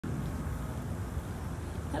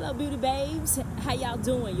Hello, beauty babes. How y'all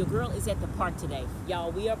doing? Your girl is at the park today.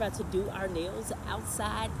 Y'all, we are about to do our nails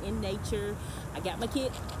outside in nature. I got my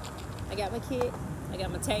kit. I got my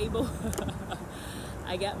table.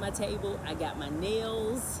 I got my table. I got my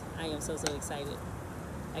nails. I am so excited.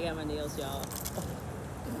 I got my nails, y'all.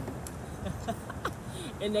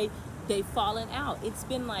 And they fallen out. It's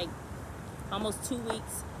been like almost 2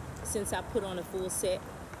 weeks since I put on a full set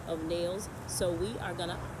of nails. So we are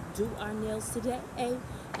gonna do our nails today, and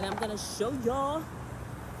I'm gonna show y'all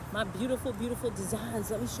my beautiful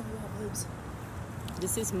designs. Let me show y'all, babes.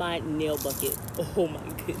 This is my nail bucket. Oh my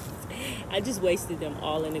goodness, I just wasted them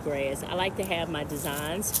all in the grass. I like to have my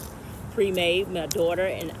designs pre-made. My daughter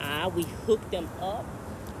and I, we hook them up,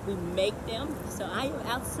 we make them. So I am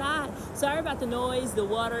outside. Sorry about the noise, the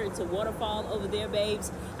water. It's a waterfall over there,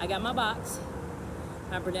 babes. I got my box,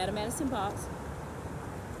 my BrenettaMadison box.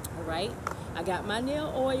 All right, I got my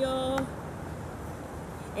nail oil,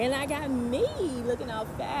 and I got me looking all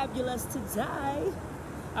fabulous today.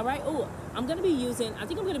 All right, oh, I think I'm gonna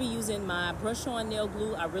be using my brush on nail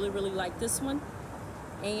glue. I really like this one.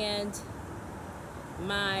 And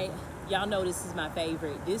y'all know this is my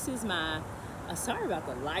favorite. This is my, sorry about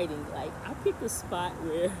the lighting. Like, I picked a spot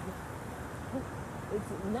where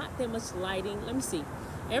it's not that much lighting. Let me see.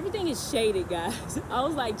 Everything is shaded, guys. I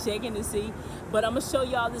was like checking to see, but I'm gonna show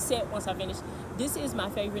y'all the set once I finish. This is my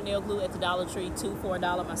favorite nail glue at the Dollar Tree, 2 for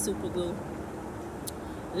 $1, my super glue.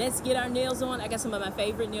 Let's get our nails on. I got some of my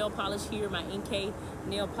favorite nail polish here, my NK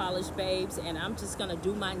nail polish, babes, and I'm just gonna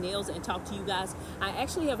do my nails and talk to you guys. I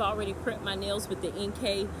actually have already prepped my nails with the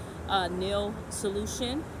NK nail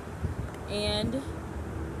solution, and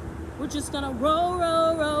we're just gonna roll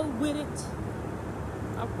with it.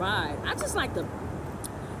 All right, I just like to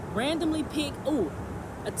randomly pick,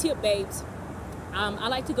 a tip, babes. I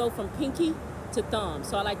like to go from pinky to thumb.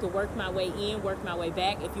 So I like to work my way in, work my way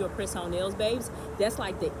back. If you're a press-on nails, babes, that's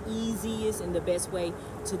like the easiest and the best way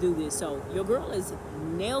to do this. So your girl is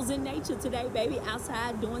nails in nature today, baby,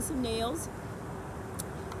 outside doing some nails.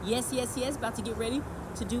 Yes, about to get ready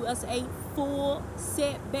to do us a full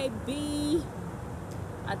set, baby.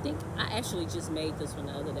 I think I actually just made this one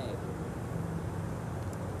the other day.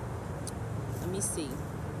 Let me see.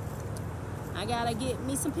 I gotta get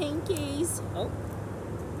me some pinkies. Oh.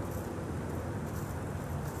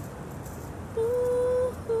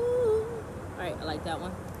 Ooh. All right, I like that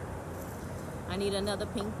one. I need another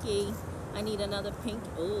pinky. I need another pink.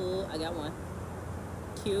 Oh, I got one.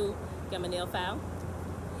 Cute. Got my nail file.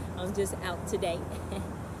 I'm just out today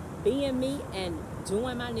being me and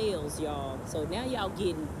doing my nails, y'all. So now y'all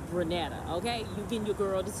getting Brenetta, okay? You getting your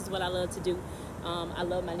girl. This is what I love to do. I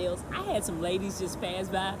love my nails. I had some ladies just pass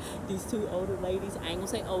by, these two older ladies. I ain't gonna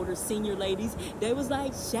say older, senior ladies. They was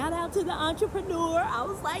like, shout out to the entrepreneur. I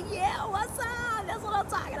was like, yeah, what's up? That's what I'm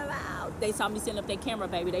talking about. They saw me setting up their camera,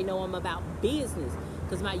 baby. They know I'm about business,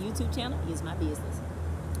 because my YouTube channel is my business.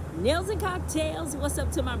 Nails and cocktails. What's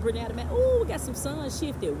up to my Brenetta man? Oh, we got some sun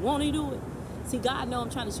shifted. Won't he do it? See, God know I'm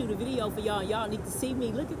trying to shoot a video for y'all. Y'all need to see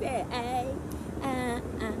me. Look at that. Hey, oh,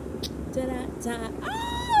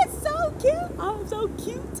 it's so cute. Oh, so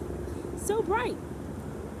cute. So bright.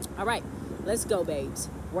 All right, let's go, babes.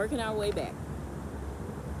 Working our way back.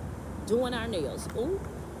 Doing our nails. Ooh.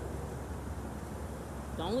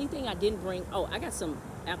 The only thing I didn't bring, I got some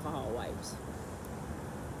alcohol wipes.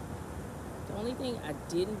 The only thing I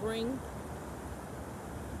didn't bring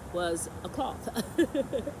was a cloth.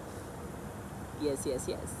 Yes.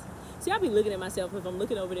 See, I be looking at myself. If I'm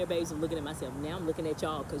looking over there, babes, I'm looking at myself. Now I'm looking at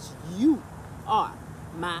y'all, because you are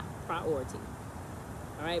my priority.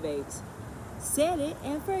 All right, babes. Set it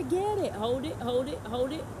and forget it. Hold it.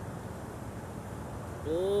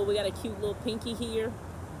 Oh, we got a cute little pinky here.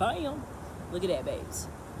 Bam. Look at that, babes.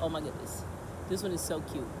 Oh, my goodness. This one is so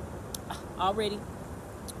cute. Already.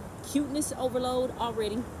 Cuteness overload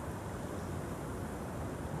already.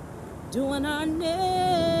 Doing our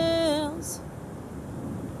nails.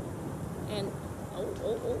 And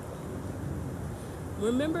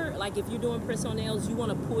remember, like, if you're doing press-on nails, you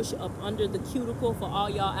want to push up under the cuticle. For all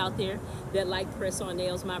y'all out there that like press-on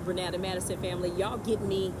nails, my BrenettaMadison family, y'all get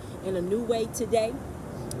me in a new way today.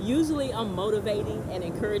 Usually I'm motivating and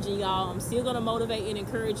encouraging y'all. I'm still going to motivate and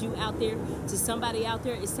encourage you out there. To somebody out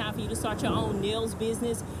there, it's time for you to start your own nails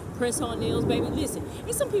business. Press-on nails, baby. Listen,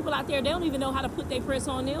 there's some people out there, they don't even know how to put their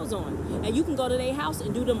press-on nails on. And you can go to their house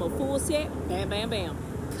and do them a full set. Bam, bam, bam.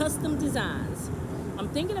 Custom designs. I'm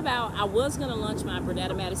thinking about, I was going to launch my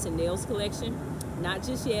BrenettaMadison nails collection. Not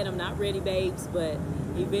just yet. I'm not ready, babes. But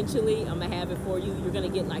eventually, I'm going to have it for you. You're going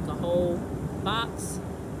to get like a whole box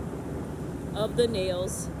of the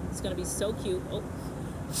nails. It's going to be so cute. Oh.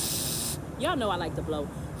 Y'all know I like to blow.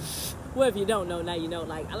 Well, if you don't know, now you know.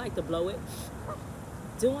 Like, I like to blow it.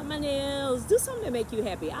 Doing my nails. Do something to make you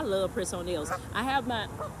happy. I love press-on nails. I have that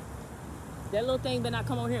little thing better not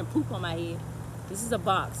come over here and poop on my head. This is a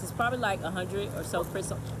box. It's probably like 100 or so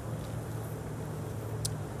press-on.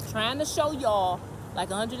 Trying to show y'all like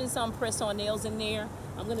 100 and some press-on nails in there.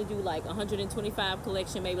 I'm gonna do like 125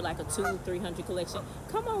 collection, maybe like a 200-300 collection.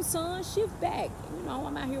 Come on, son, shift back. You know,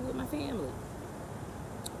 I'm out here with my family.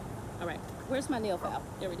 All right, where's my nail file?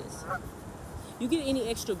 There it is. You get any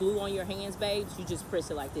extra glue on your hands, babes, you just press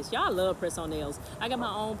it like this. Y'all love press-on nails. I got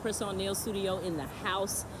my own press-on nail studio in the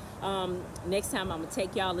house. Next time I'm gonna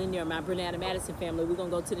take y'all in there, my BrenettaMadison family. We're gonna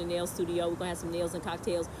go to the nail studio. We're gonna have some nails and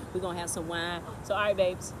cocktails. We're gonna have some wine. So, all right,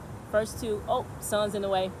 babes. First two. Oh, sun's in the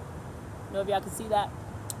way. I don't know if y'all can see that.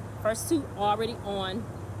 First two already on.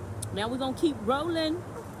 Now we're gonna keep rolling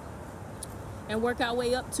and work our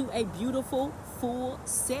way up to a beautiful full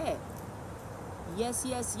set. Yes,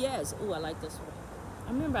 yes, yes. Oh, I like this one.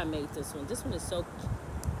 I remember I made this one. This one is so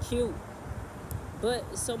cute, but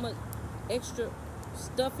it's so much extra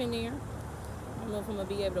stuff in there. I don't know if I'm gonna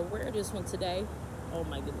be able to wear this one today. Oh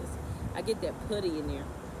my goodness, I get that putty in there.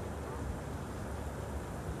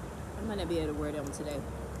 I might not be able to wear that one today.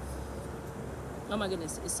 Oh my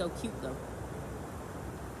goodness, it's so cute though.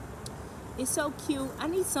 It's so cute. I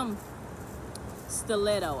need some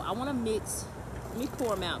stiletto. I want to mix. Let me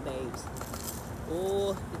pour them out, babes.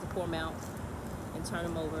 Oh, get to pour them out and turn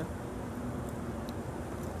them over.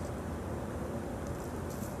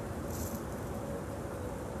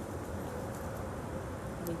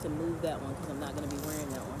 I need to move that one because I'm not going to be wearing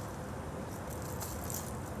that one.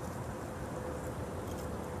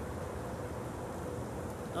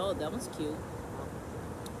 Oh, that one's cute.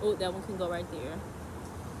 Oh, that one can go right there.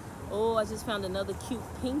 Oh, I just found another cute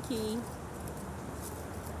pinky.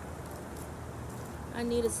 I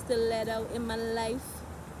need a stiletto in my life.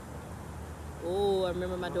 Oh, I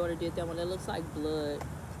remember my daughter did that one. It looks like blood.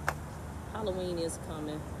 Halloween is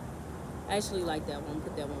coming. I actually like that one.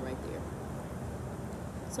 Put that one right there.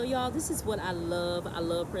 So, y'all, this is what I love. I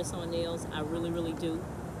love press-on nails. I really, really do.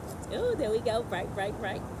 Oh, there we go. Right, right,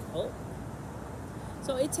 right. Oh.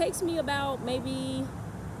 So, it takes me about maybe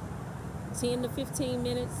 10 to 15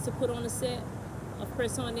 minutes to put on a set of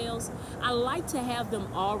press-on nails. I like to have them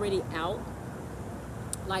already out,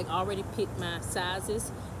 like already pick my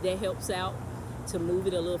sizes. That helps out to move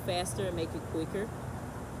it a little faster and make it quicker.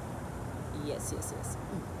 Yes, yes, yes.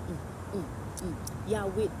 Y'all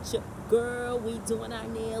with your girl, we doing our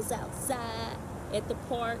nails outside at the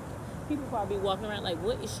park. People probably be walking around like,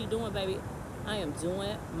 what is she doing, baby? I am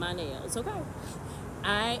doing my nails, okay?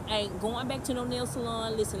 I ain't going back to no nail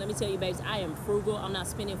salon. Listen, let me tell you, babes, I am frugal. I'm not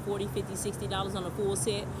spending $40, $50, $60 on a full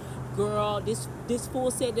set. Girl, this full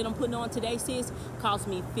set that I'm putting on today, sis, cost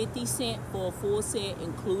me 50 cents for a full set,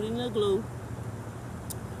 including the glue.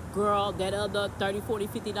 Girl, that other $30, $40,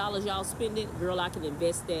 $50 y'all spend it, girl, I can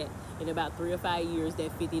invest that in about 3 or 5 years.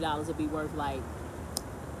 That $50 will be worth like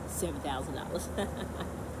 $7,000.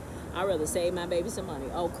 I'd rather save my baby some money.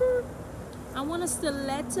 Okay. I want a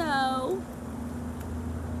stiletto.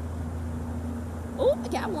 Oh, I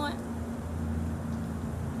got one.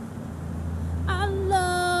 I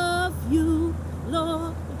love you,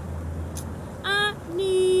 Lord. I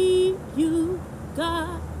need you,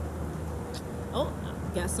 God. Oh,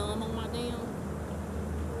 I got some on my damn.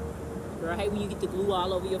 Girl, I hate when you get the glue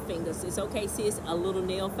all over your fingers. It's okay, sis. A little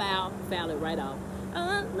nail file. File it right off.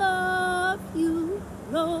 I love you,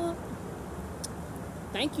 Lord.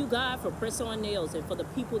 Thank you, God, for press-on nails and for the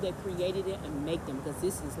people that created it and make them, because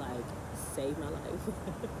this is like saved my life.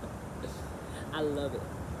 I love it.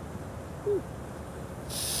 Whew.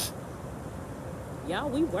 Y'all,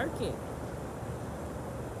 we working.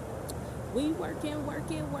 We working.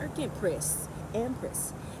 Press and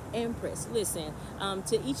press and press. Listen,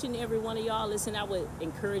 to each and every one of y'all, listen, I would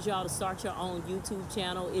encourage y'all to start your own YouTube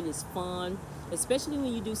channel. It is fun, especially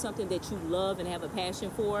when you do something that you love and have a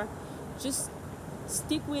passion for. Just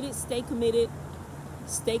stick with it. Stay committed.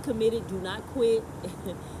 Stay committed. Do not quit.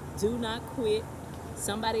 Do not quit.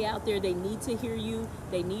 Somebody out there, they need to hear you.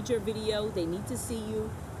 They need your video. They need to see you.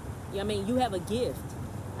 I mean, you have a gift.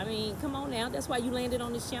 I mean, come on now. That's why you landed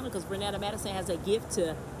on this channel, because BrenettaMadison has a gift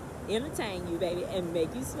to entertain you, baby, and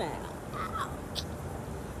make you smile. Ow.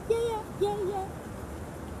 Yeah.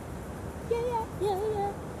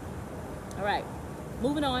 All right,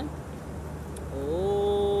 moving on.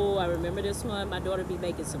 Oh, I remember this one. My daughter be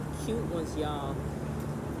making some cute ones, y'all.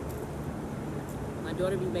 My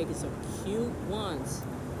daughter be making some cute ones.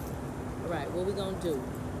 All right, what we gonna do?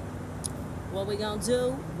 What we gonna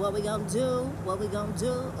do? What we gonna do? What we gonna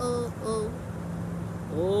do?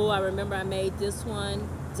 Oh, I remember I made this one.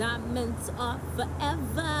 Diamonds are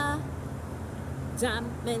forever.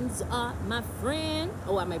 Diamonds are my friend.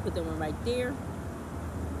 Oh, I might put that one right there.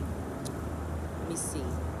 Let me see.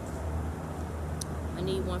 I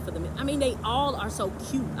need one for the... I mean, they all are so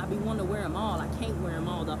cute. I be wanting to wear them all. I can't wear them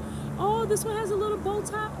all, though. Oh, this one has a little bow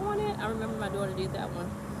tie on it. I remember my daughter did that one.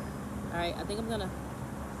 All right, I think I'm going to...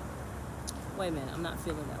 Wait a minute. I'm not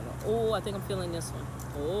feeling that one. Oh, I think I'm feeling this one.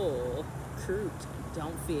 Oh, cute.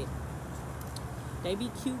 Don't fit. They be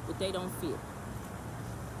cute, but they don't fit.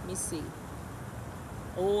 Let me see.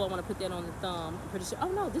 Oh, I want to put that on the thumb. I'm pretty sure. Oh,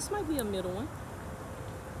 no, this might be a middle one.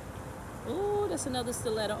 Oh, that's another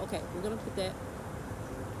stiletto. Okay, we're going to put that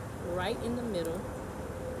right in the middle.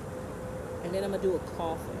 And then I'm going to do a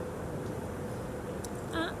coffin.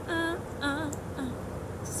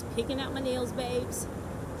 Just picking out my nails, babes.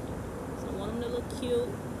 So I want them to look cute.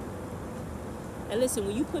 And listen,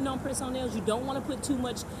 when you putting on press-on nails, you don't want to put too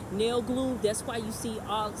much nail glue. That's why you see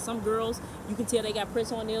some girls, you can tell they got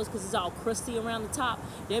press-on nails because it's all crusty around the top.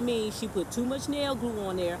 That means she put too much nail glue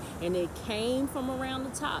on there and it came from around the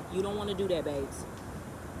top. You don't want to do that, babes.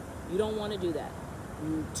 You don't want to do that.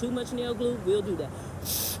 Too much nail glue will do that.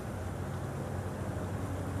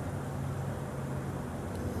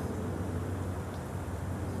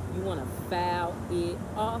 You want to foul it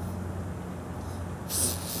off.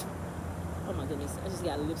 Oh my goodness, I just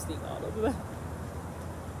got lipstick all over my...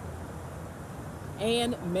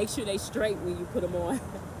 And make sure they straight when you put them on.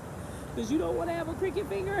 Because you don't want to have a cricket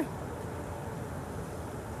finger.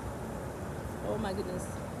 Oh my goodness.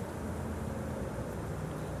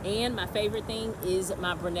 And my favorite thing is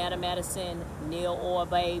my BrenettaMadison nail oil,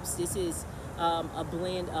 babes. This is a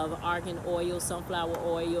blend of argan oil, sunflower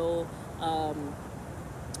oil,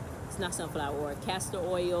 it's not sunflower oil, castor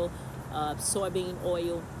oil, soybean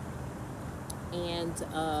oil, and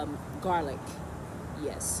garlic.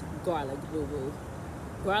 Yes, garlic, boo-boo.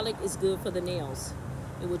 Garlic is good for the nails.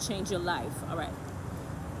 It will change your life. All right.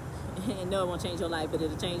 No, it won't change your life, but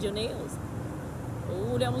it'll change your nails.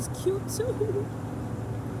 Oh, that was cute too.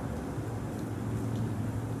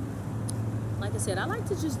 Like I said, I like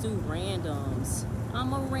to just do randoms.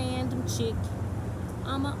 I'm a random chick.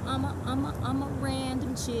 I'm a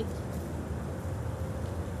random chick.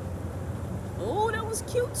 Oh, that was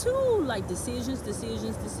cute too. Like decisions.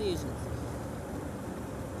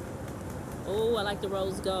 Oh, I like the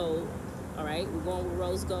rose gold. All right, we're going with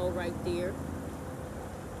rose gold right there.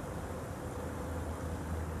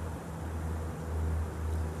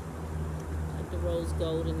 Like the rose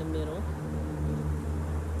gold in the middle.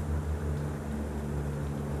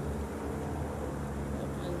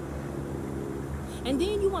 And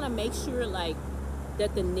then you want to make sure like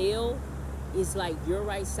that the nail is like your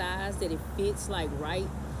right size, that it fits like right.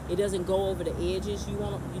 It doesn't go over the edges. You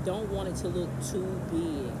don't want it to look too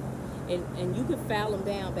big. And you can foul them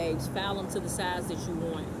down, babes. Foul them to the size that you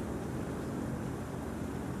want.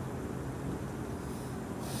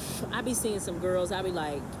 I be seeing some girls, I be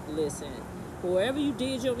like, listen, whoever you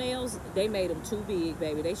did your nails, they made them too big,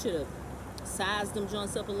 baby. They should have sized them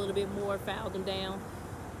joints up a little bit more, fouled them down.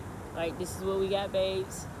 Like, this is what we got,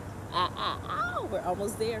 babes. We're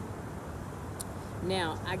almost there.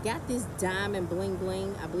 Now, I got this diamond bling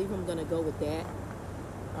bling. I believe I'm going to go with that.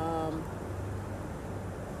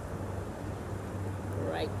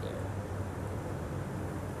 Right there.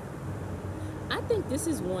 I think this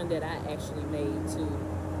is one that I actually made, too.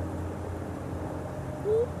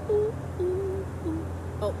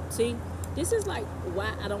 Oh, see? This is like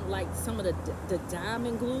why I don't like some of the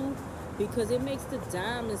diamond glue. Because it makes the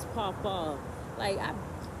diamonds pop off. Like, I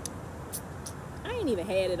ain't even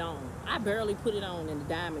had it on. I barely put it on and the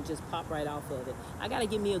diamond just popped right off of it. I gotta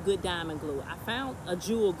get me a good diamond glue. I found a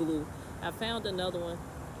jewel glue. I found another one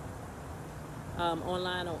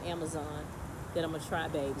online on Amazon that I'm gonna try,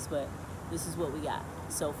 babes. But this is what we got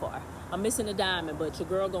so far. I'm missing a diamond, but your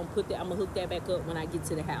girl gonna put that. I'm gonna hook that back up when I get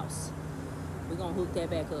to the house. We're gonna hook that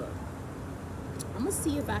back up. I'm gonna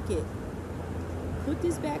see if I could put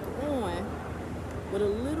this back on with a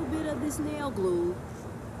little bit of this nail glue.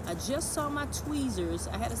 I just saw my tweezers.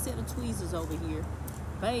 I had a set of tweezers over here.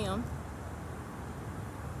 Bam.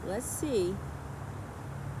 Let's see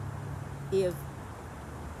if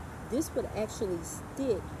this would actually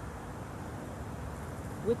stick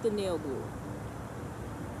with the nail glue.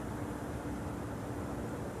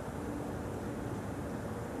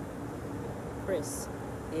 Press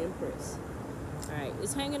and press. All right,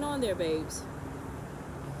 it's hanging on there, babes.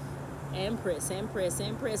 And press, and press,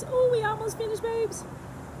 and press. Oh, we almost finished, babes.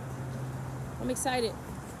 I'm excited.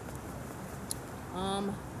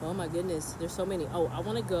 Oh my goodness, there's so many. Oh, I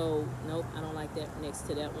want to go. Nope, I don't like that next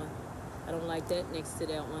to that one. I don't like that next to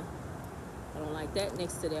that one. I don't like that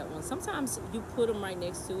next to that one. Sometimes you put them right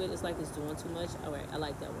next to it, it's like it's doing too much. All right, I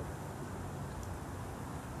like that one.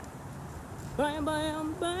 Bam,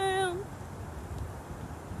 bam, bam.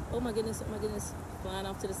 Oh my goodness, oh my goodness. Flying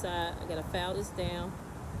off to the side. I gotta file this down.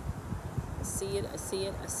 I see it, I see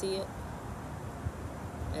it, I see it.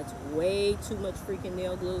 That's way too much freaking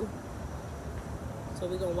nail glue. So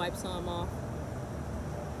we're gonna wipe some off.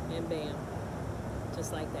 And bam.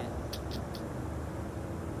 Just like that.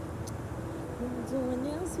 We're doing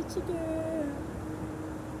nails with your girl.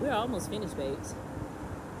 We're almost finished, babes.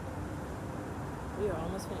 We are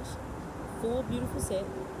almost finished. Full beautiful set.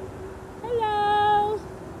 Hello.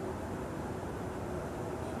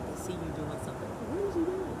 They see you doing something. What is you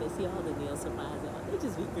doing? They see all the nail supplies out. They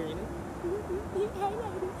just be grinning. Hey,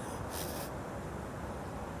 lady.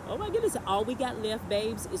 Oh my goodness. All we got left,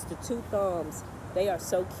 babes, is the 2 thumbs. They are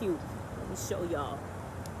so cute. Let me show y'all.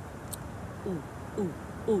 Ooh, ooh,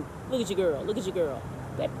 ooh. Look at your girl. Look at your girl.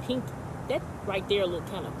 That pink, that right there look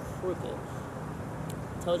kind of crooked.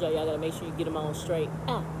 Told y'all gotta make sure you get them on straight.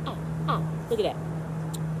 Look at that.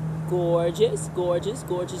 Gorgeous, gorgeous,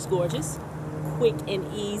 gorgeous, gorgeous. Quick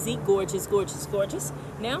and easy. Gorgeous, gorgeous, gorgeous.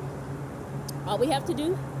 Now, all we have to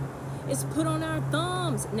do is put on our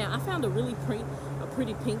thumbs. Now, I found a really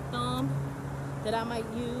pretty pink thumb that I might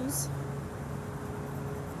use.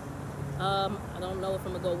 I don't know if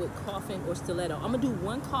I'm gonna go with coffin or stiletto. I'm gonna do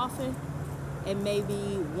 1 coffin and maybe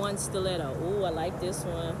 1 stiletto. Oh, I like this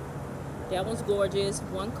one. That one's gorgeous.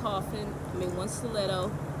 1 coffin, 1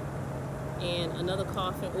 stiletto, and another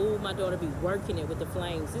coffin. Oh, my daughter be working it with the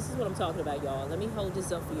flames. This is what I'm talking about, y'all. Let me hold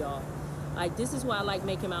this up for y'all. Like, this is why I like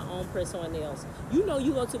making my own press-on nails. You know,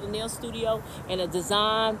 you go to the nail studio and a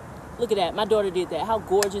design. Look at that. My daughter did that. How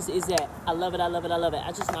gorgeous is that? I love it. I love it. I love it.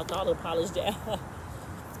 I just knocked all the polish down.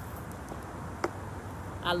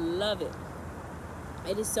 I love it.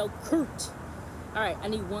 It is so cute. All right, I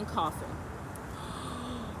need 1 coffin.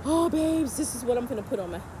 Oh, babes, this is what I'm gonna put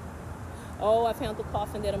on my... Oh, I found the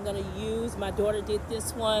coffin that I'm gonna use. My daughter did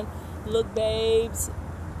this one. Look, babes.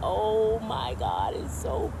 Oh my God, it's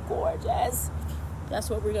so gorgeous. That's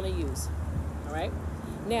what we're gonna use. All right.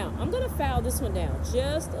 Now, I'm gonna file this one down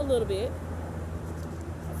just a little bit.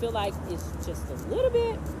 I feel like it's just a little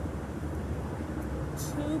bit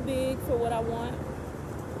too big for what I want.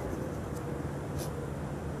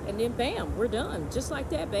 And then bam, we're done. Just like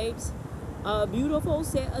that, babes. A beautiful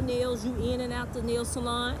set of nails. You in and out the nail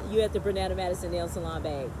salon. You at the BrenettaMadison nail salon,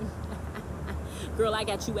 babe. Girl, I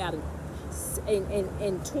got you out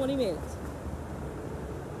in 20 minutes.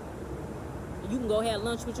 You can go have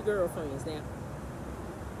lunch with your girlfriends now.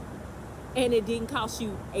 And it didn't cost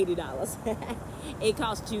you $80. It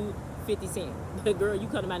cost you 50 cents. But girl, you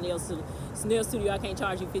come to my nail studio, I can't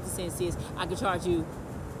charge you 50 cents, sis. I can charge you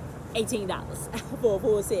 $18 for a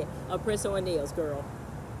full set of press-on nails, girl.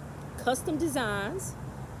 Custom designs.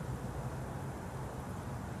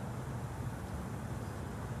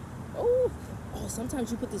 Oh, sometimes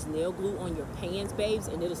you put this nail glue on your pans, babes,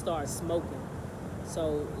 and it'll start smoking.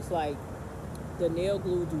 So it's like the nail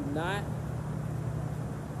glue do not.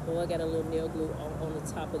 Oh, I got a little nail glue on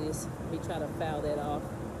the top of this. Let me try to foul that off.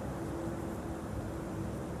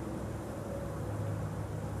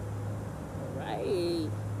 All right.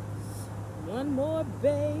 1 more,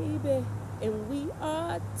 baby, and we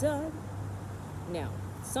are done. Now,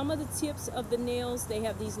 some of the tips of the nails, they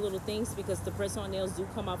have these little things because the press-on nails do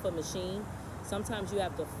come off a machine. Sometimes you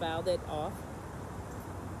have to file that off.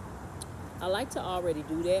 I like to already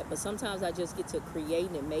do that, but sometimes I just get to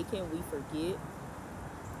creating and making. We forget.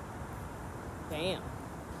 Bam.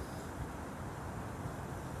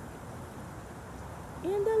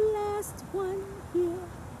 And the last one here.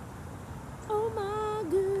 Oh my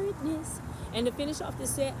goodness. And to finish off this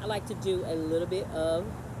set, I like to do a little bit of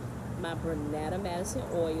my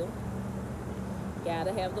BrenettaMadison oil.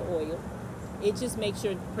 Gotta have the oil. It just makes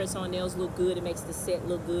your press-on nails look good. It makes the set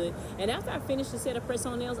look good. And after I finish the set of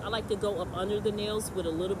press-on nails, I like to go up under the nails with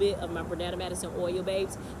a little bit of my BrenettaMadison oil,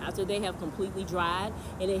 babes, after they have completely dried.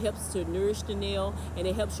 And it helps to nourish the nail, and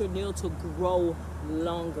it helps your nail to grow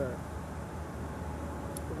longer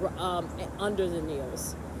under the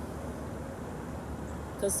nails.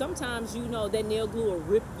 Because sometimes, you know, that nail glue will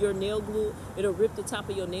rip your nail glue. It'll rip the top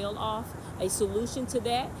of your nail off. A solution to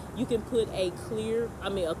that, you can put a clear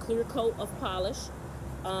coat of polish,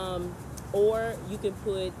 or you can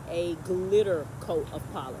put a glitter coat of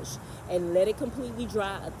polish and let it completely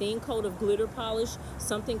dry. A thin coat of glitter polish,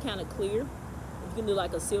 something kind of clear. You can do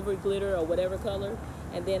like a silver glitter or whatever color.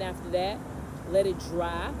 And then after that, let it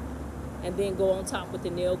dry and then go on top with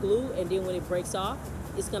the nail glue. And then when it breaks off,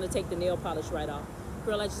 it's going to take the nail polish right off.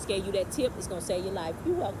 Girl, I just gave you that tip. It's going to save your life.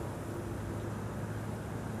 You're welcome.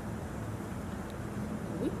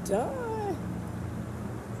 We done.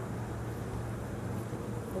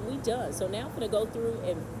 We done. So now I'm going to go through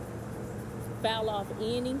and file off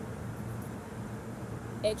any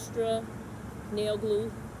extra nail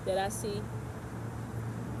glue that I see.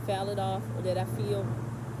 File it off, or that I feel.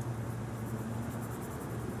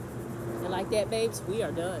 And like that, babes, we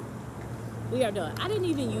are done. We are done. I didn't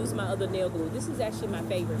even use my other nail glue. This is actually my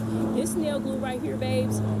favorite. This nail glue right here,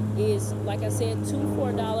 babes, is, like I said, 2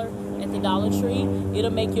 for $1 at the Dollar Tree.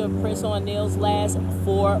 It'll make your press-on nails last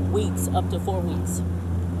 4 weeks, up to 4 weeks.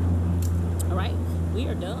 All right, we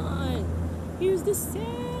are done. Here's the set.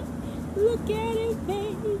 Look at it,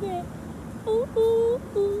 baby. Ooh, ooh,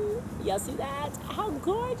 ooh. Y'all see that? How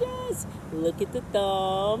gorgeous. Look at the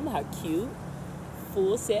thumb. How cute.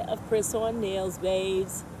 Full set of press-on nails,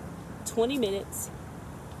 babes. 20 minutes.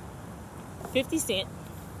 50 cents.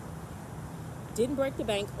 Didn't break the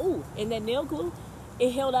bank. Ooh, and that nail glue,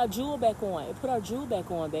 it held our jewel back on. It put our jewel back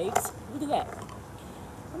on, babes. Look at that.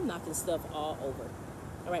 I'm knocking stuff all over.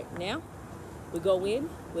 All right, now we go in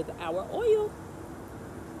with our oil.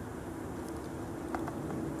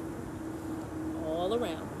 All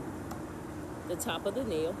around the top of the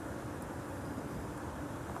nail.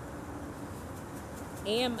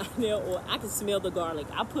 And my nail oil. I can smell the garlic.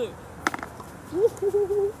 I put,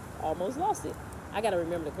 almost lost it. I gotta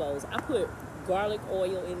remember to close. I put garlic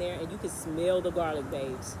oil in there, and you can smell the garlic,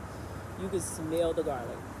 babes. You can smell the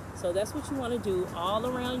garlic. So that's what you want to do all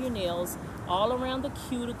around your nails, all around the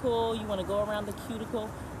cuticle. You want to go around the cuticle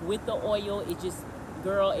with the oil. It just,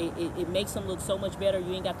 girl, it makes them look so much better.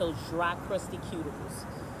 You ain't got those dry, crusty cuticles.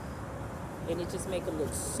 And it just makes them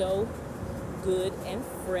look so good and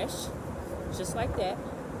fresh, just like that.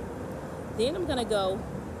 Then I'm going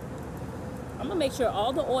to make sure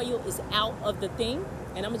all the oil is out of the thing,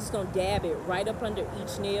 and I'm just going to dab it right up under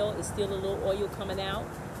each nail. It's still a little oil coming out.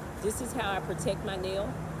 This is how I protect my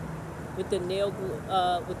nail with the nail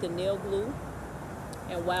glue,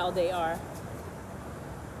 and while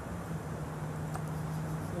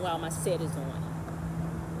my set is on.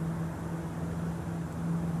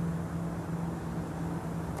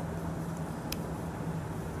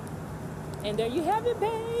 And there you have it,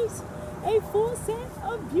 babes. A full set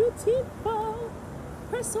of beautiful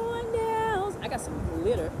press-on nails. I got some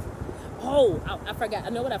glitter. Oh, I forgot. I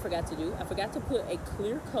know what I forgot to do. I forgot to put a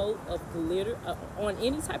clear coat of glitter on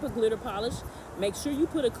any type of glitter polish. Make sure you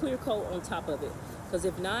put a clear coat on top of it, because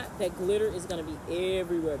if not, that glitter is going to be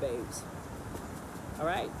everywhere, babes. All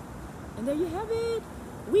right. And there you have it.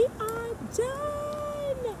 We are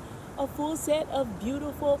done. A full set of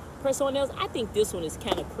beautiful press-on nails. I think this one is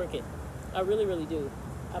kind of crooked. I really, really do.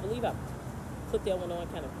 I believe I put that one on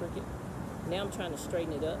kind of crooked. Now I'm trying to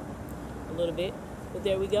straighten it up a little bit. But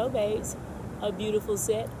there we go, babes. A beautiful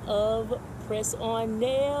set of press-on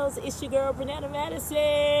nails. It's your girl,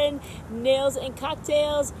 BrenettaMadison. Nails and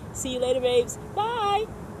cocktails. See you later, babes. Bye.